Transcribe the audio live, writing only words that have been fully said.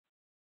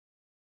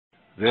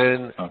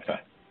Then Okay.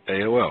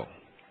 AOL.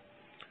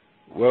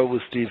 What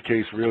was Steve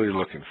Case really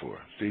looking for?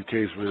 Steve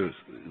Case was,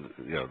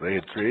 they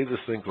had created this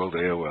thing called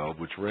AOL,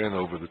 which ran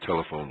over the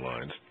telephone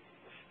lines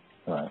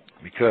Right.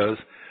 because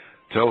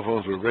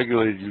telephones were a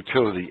regulated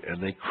utility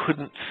and they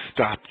couldn't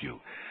stop you.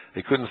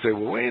 They couldn't say,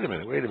 well, wait a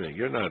minute,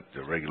 you're not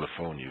a regular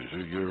phone user.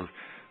 You're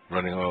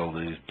running all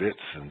these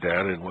bits and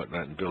data and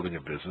whatnot and building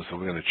a business, so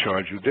we're going to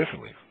charge you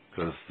differently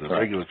because the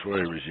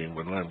regulatory regime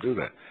wouldn't let them do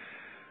that.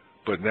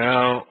 But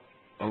now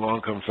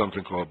along comes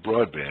something called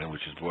broadband,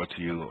 which is brought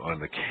to you on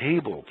the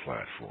cable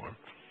platform.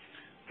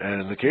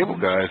 And the cable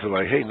guys are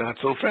like, hey, not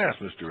so fast,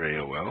 Mr.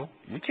 AOL.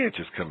 You can't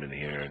just come in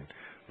here and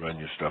run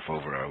your stuff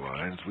over our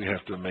lines. We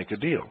have to make a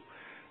deal.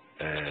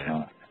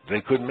 And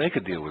they couldn't make a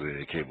deal with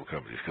any cable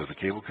companies because the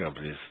cable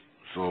companies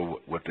saw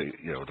what they,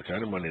 the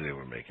kind of money they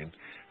were making,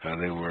 how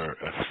they were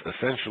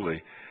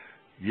essentially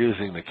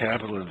using the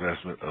capital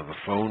investment of the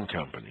phone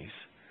companies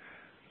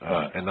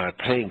and not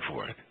paying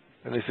for it.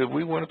 And they said,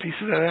 we want a piece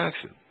of that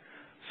action.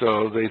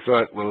 So they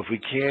thought, well, if we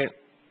can't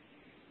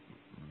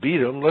beat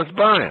them, let's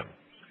buy them.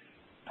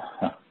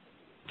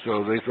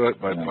 So they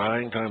thought by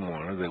buying Time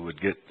Warner, they would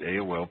get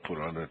AOL put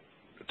on the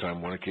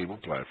Time Warner cable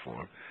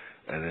platform,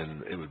 and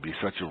then it would be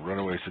such a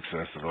runaway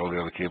success that all the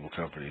other cable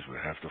companies would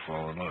have to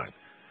fall in line.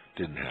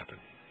 Didn't happen.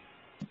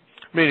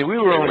 Meaning we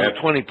were only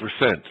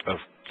 20% of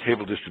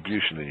cable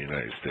distribution in the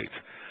United States,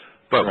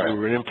 but we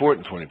were an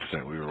important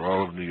 20%. We were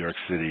all of New York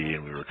City,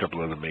 and we were a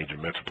couple other major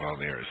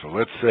metropolitan areas. So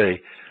let's say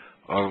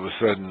all of a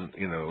sudden,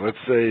 let's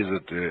say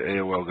that the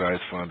AOL guys'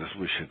 fondest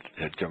wish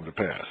had come to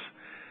pass,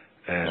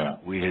 and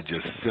we had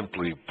just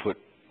simply put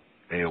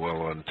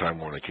AOL on Time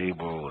Warner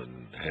Cable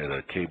and had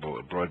a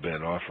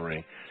broadband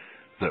offering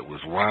that was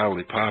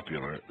wildly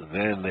popular.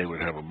 Then they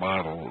would have a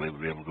model. They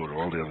would be able to go to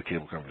all the other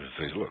cable companies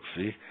and say, look,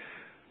 see,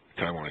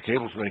 Time Warner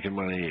Cable's making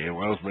money,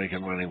 AOL's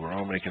making money, we're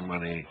all making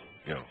money,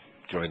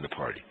 join the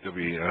party. To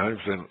be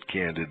 100%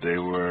 candid, they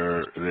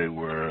were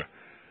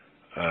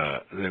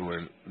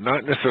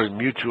not necessarily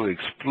mutually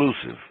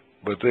exclusive,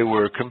 but they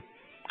were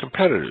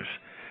competitors.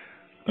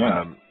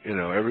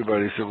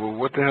 Everybody said, well,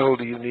 what the hell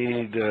do you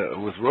need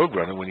with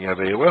Roadrunner when you have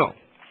AOL?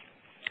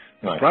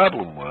 The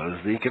problem was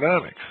the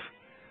economics.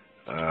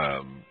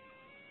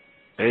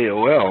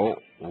 AOL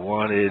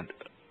wanted,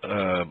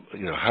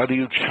 how do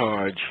you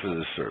charge for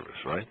this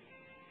service, right?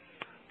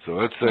 So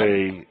let's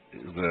say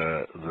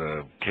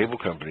the cable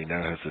company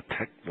now has the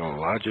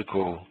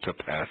technological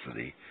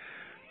capacity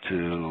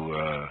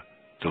to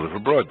deliver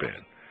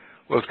broadband.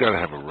 Well, it's got to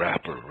have a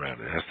wrapper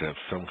around it. It has to have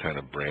some kind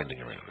of branding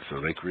around it. So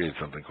they created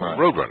something called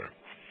Roadrunner.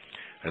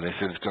 And they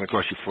said it's going to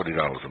cost you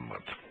 $40 a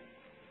month,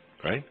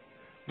 right?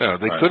 Now,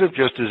 they could have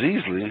just as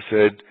easily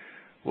said,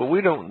 well,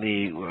 we don't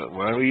need,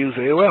 why don't we use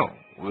AOL?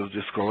 We'll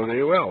just call it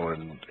AOL.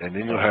 And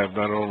then you'll have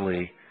not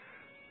only,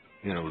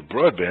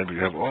 broadband, but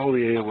you have all the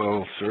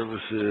AOL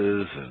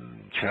services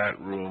and chat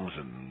rooms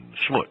and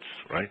schmutz,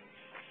 right?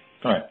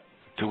 Right.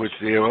 To which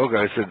the AOL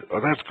guy said, oh,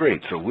 that's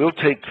great. So we'll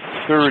take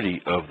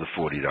 30 of the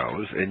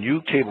 $40, and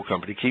you, cable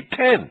company, keep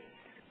 10.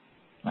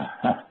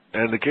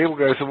 And the cable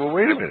guy said, well,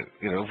 wait a minute.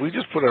 If we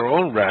just put our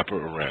own wrapper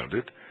around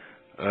it,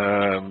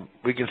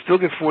 we can still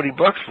get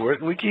 $40 for it,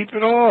 and we keep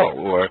it all.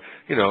 Or,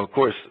 of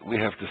course, we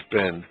have to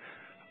spend,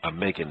 I'm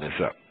making this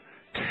up,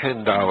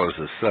 $10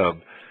 a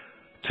sub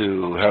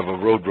to have a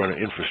Roadrunner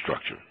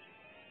infrastructure.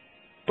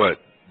 But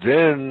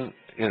then,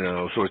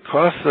 so it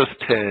costs us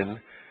 10,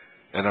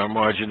 and our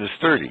margin is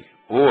 30.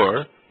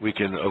 Or we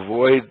can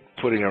avoid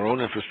putting our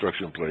own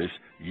infrastructure in place,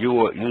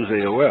 use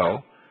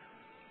AOL,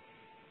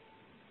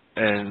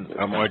 and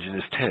our margin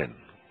is 10.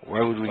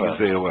 Why would we use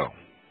AOL?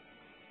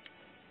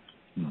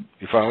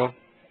 You follow?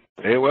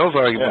 AOL's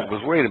argument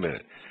was, wait a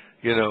minute,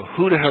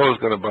 who the hell is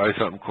going to buy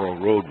something called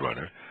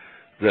Roadrunner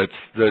that's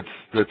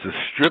a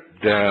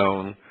stripped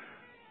down,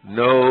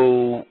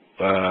 no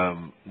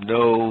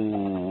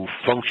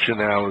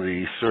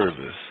functionality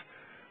service,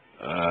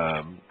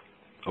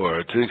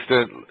 or to the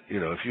extent,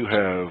 if you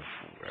have,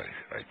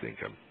 I think,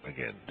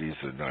 again, these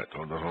are not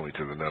only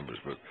to the numbers,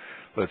 but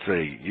let's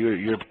say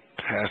you're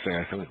passing,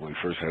 I think when we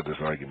first had this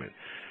argument,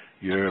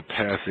 you're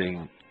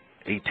passing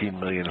 18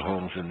 million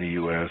homes in the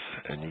U.S.,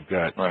 and you've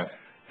got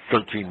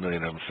 13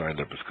 million of them signed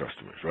up as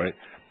customers, right?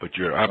 But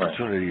your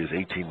opportunity is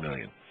 18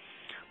 million.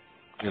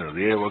 The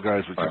AOL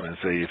guys would come in and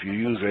say, if you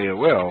use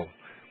AOL,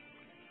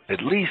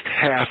 at least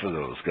half of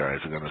those guys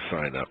are going to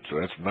sign up. So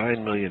that's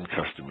 9 million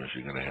customers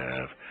you're going to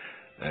have.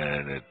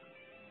 And at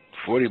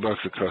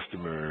 $40 a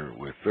customer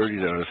with 30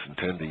 to us and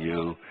 10 to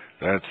you,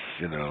 that's,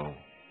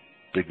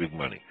 big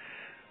money.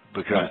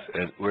 Because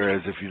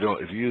whereas if you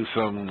use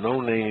some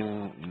no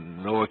name,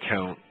 no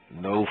account,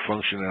 no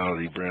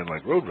functionality brand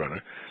like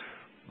Roadrunner,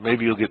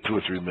 maybe you'll get 2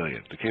 or 3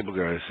 million. The cable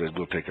guys said,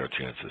 we'll take our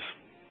chances.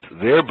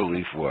 Their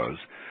belief was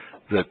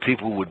that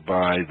people would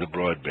buy the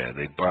broadband,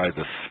 they'd buy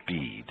the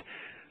speed.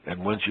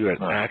 And once you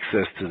had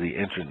access to the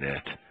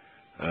internet,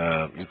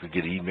 you could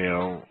get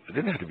email. It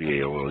didn't have to be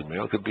AOL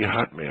email. It could be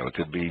Hotmail. It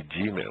could be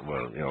Gmail.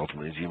 Well,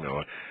 ultimately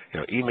Gmail.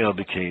 Email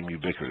became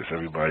ubiquitous.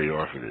 Everybody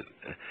offered it.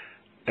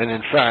 And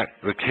in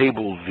fact, the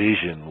cable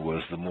vision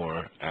was the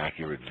more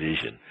accurate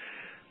vision.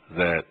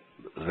 That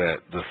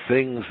the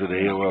things that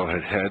AOL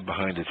had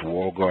behind its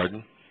wall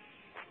garden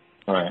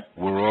Right.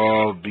 were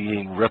all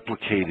being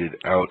replicated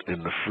out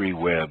in the free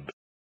web